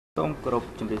សូមគោរព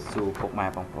ជំរាបសួរពុកម៉ែ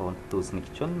បងប្អូនទស្សនិក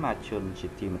ជនម៉ាជនជា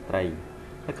ទីមេត្រី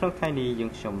នៅក្នុងថ្ងៃនេះយើ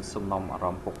ងខ្ញុំសូមនាំអារ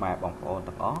ម្មណ៍ពុកម៉ែបងប្អូន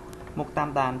ទាំងអស់មកតាម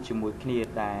ដានជាមួយគ្នា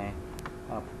ដែល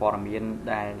ព័ត៌មាន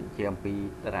ដែលនិយាយអំពី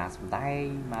តារាសម្ដែង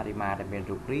ម៉ារីម៉ាដែលមាន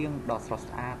រូបរាងដ៏ស្រស់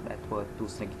ស្អាតដែលធ្វើទ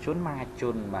ស្សនិកជនម៉ាជ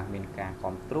នបានមានការ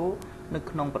គាំទ្រនៅ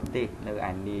ក្នុងប្រទេសនៅ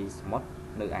ឯនីសមុទ្រ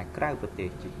នៅឯក្រៅប្រទេស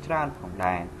ជាច្រើនផង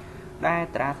ដែរដែល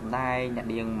តារាសម្ដែងអ្នក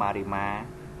នាងម៉ារីម៉ា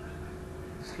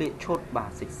ស្លៀកឈុតបា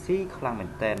ទសិចស៊ីខ្លាំងមែ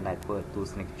នទែនដែលធ្វើទស្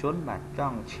សនិកជនបាទច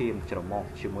ង់ឈាមច្រមុះ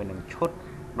ជាមួយនឹងឈុត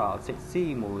ដ៏សិចស៊ី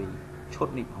មួយឈុត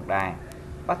នេះផងដែរ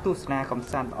បាទទស្សនាកំ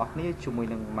សាន្តអស់គ្នាជាមួយ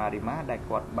នឹងម៉ារីម៉ាដែល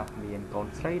គាត់បាទមានកូន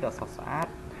ស្រីដ៏ស្រស់ស្អាត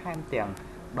ថែមទាំង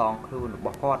ដងខ្លួនរប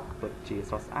ស់គាត់ពិតជា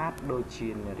ស្រស់ស្អាតដូចជា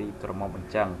នារីក្រមុំអ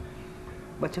ញ្ចឹង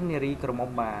បើចឹងនារីក្រមុំ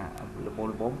បាទល្ម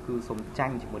មគឺសុំចា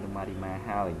ញ់ជាមួយនឹងម៉ារីម៉ា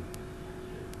ហើយ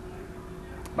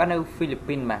បាទនៅហ្វីលី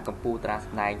ពីនបាទកម្ពុជាតារាស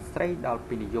ម្ដែងស្រីដល់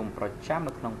ពេញនិយមប្រចាំ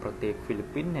នៅក្នុងប្រទេសហ្វីលី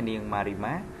ពីននាងម៉ារី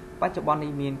ម៉ាបច្ចុប្បន្ន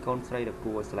នេះមានកូនស្រីដ៏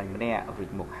គួរស្រឡាញ់ម្នាក់រួច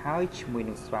មកហើយជាមួយ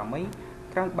នឹងស្វាមី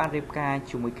ក្រោយបានរៀបការ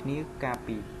ជាមួយគ្នាកាល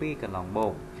ពីពេលកន្លងម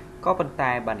កក៏ប៉ុន្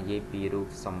តែបាននិយាយពីរូប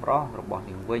សម្រស់របស់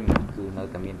នាងវិញគឺនៅ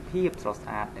តែមានភាពស្រស់ស្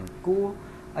អាតនិងគួរ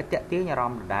ឲ្យទាក់ទាញអារ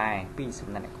ម្មណ៍ដែរពីសំ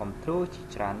ណាក់អ្នកគាំទ្រជា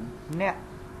ច្រើនអ្នក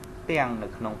ទាំងនៅ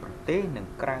ក្នុងប្រទេសនិង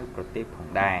ក្រៅប្រទេសផង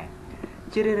ដែរ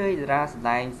ជារឿយៗតារាសម្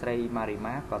ដែងស្រីម៉ារី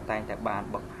ម៉ាក៏តែងតែបាន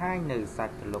បង្ហាញនៅសា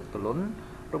ច់ទលុកទលន់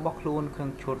របស់ខ្លួនក្នុង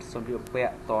ឈុតសម្លៀកបំពា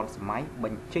ក់ទាន់សម័យប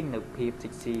ញ្ចេញនៅភាពសិ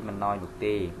ចស៊ីមិនណយនោះ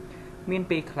ទេមាន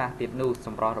ពេលខ្លះទៀតនោះស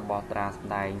ម្រស់របស់តារាស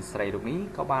ម្ដែងស្រីរ៉ូមី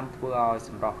ក៏បានធ្វើឲ្យស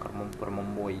ម្រស់ក្រមុំ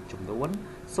មួយចំនួន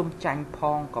សុំចាញ់ផ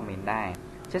ងក៏មានដែរ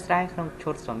ជាស្ដែងក្នុង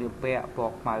ឈុតសម្លៀកបំពាក់ព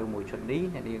ណ៌ខ្មៅមួយឈុតនេះ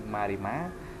អ្នកនាងម៉ារីម៉ា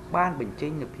បានបញ្ចេ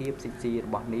ញនូវភាពសិចស៊ីរ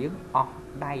បស់នាងអស់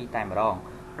ដៃតែម្ដង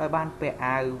ដោយបានពាក់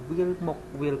អាវវាលមុខ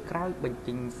វាលក្រោយបញ្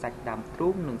ចេញសាច់ដើមទ្រូ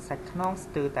ងនិងសាច់ខ្នង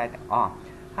ស្ទើរតែទាំងអស់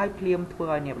ហើយភ្លាមធ្វើ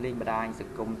ឲ្យអ្នកលេងបដាញស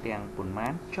ង្គមទាំងប៉ុន្មា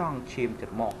នចង់ឈាមច្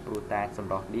រមុះព្រោះតែស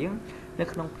ម្រស់នាងនៅ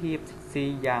ក្នុងភាពសិចស៊ី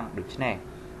យ៉ាងដូចនេះ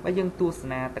បើយើងទស្ស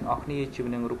នាទាំងអស់គ្នាជាមួ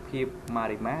យនឹងរូបភាពម៉ា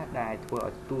រីម៉ាដែលធ្វើ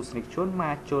ឲ្យទស្សនិកជន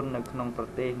ម៉ាជននៅក្នុងប្រ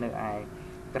ទេសនៅឯ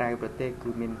ក្រៅប្រទេសគឺ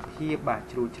មានភាពបាទ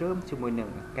ជ្រួលជ្រើមជាមួយនឹង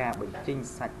ការបញ្ចេញ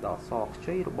សាច់ដ៏សខ្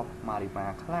ចីរបស់ម៉ារីម៉ា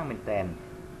ខ្លាំងមែនទែន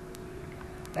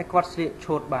តែគាត់ស្លៀក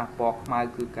ឈុតបាទពណ៌ខ្មៅ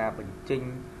គឺការបញ្ចេញ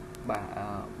បាទ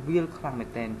វាលខ្លាំងមែន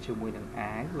ទែនជាមួយនឹង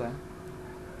អាវបាទ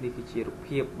នេះគឺជារូប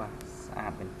ភាពបាទស្អា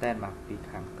តមែនទែនបាទពី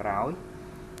ខាងក្រោយ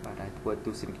បាទដែលធ្វើទ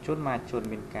ស្សនិកជនម៉ាជន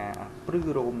មានការព្រឺ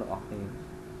រោមនៅអស់នេះ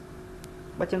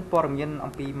បើចឹងព័ត៌មាន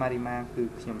អំពីម៉ារីម៉ាគឺ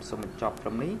ខ្ញុំសូមបញ្ចប់ត្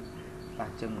រឹមនេះបា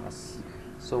ទចឹង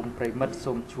សូមប្រិមិត្ត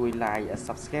សូមជួយ like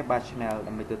subscribe បាទ channel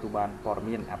ដើម្បីទទួលបានព័ត៌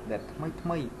មានអាប់ដេតថ្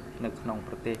មីៗនៅក្នុង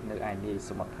ប្រទេសនៅឯនាយ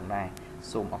សមុទ្រផងដែរ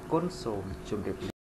សូមអរគុណសូមជម្រាបលា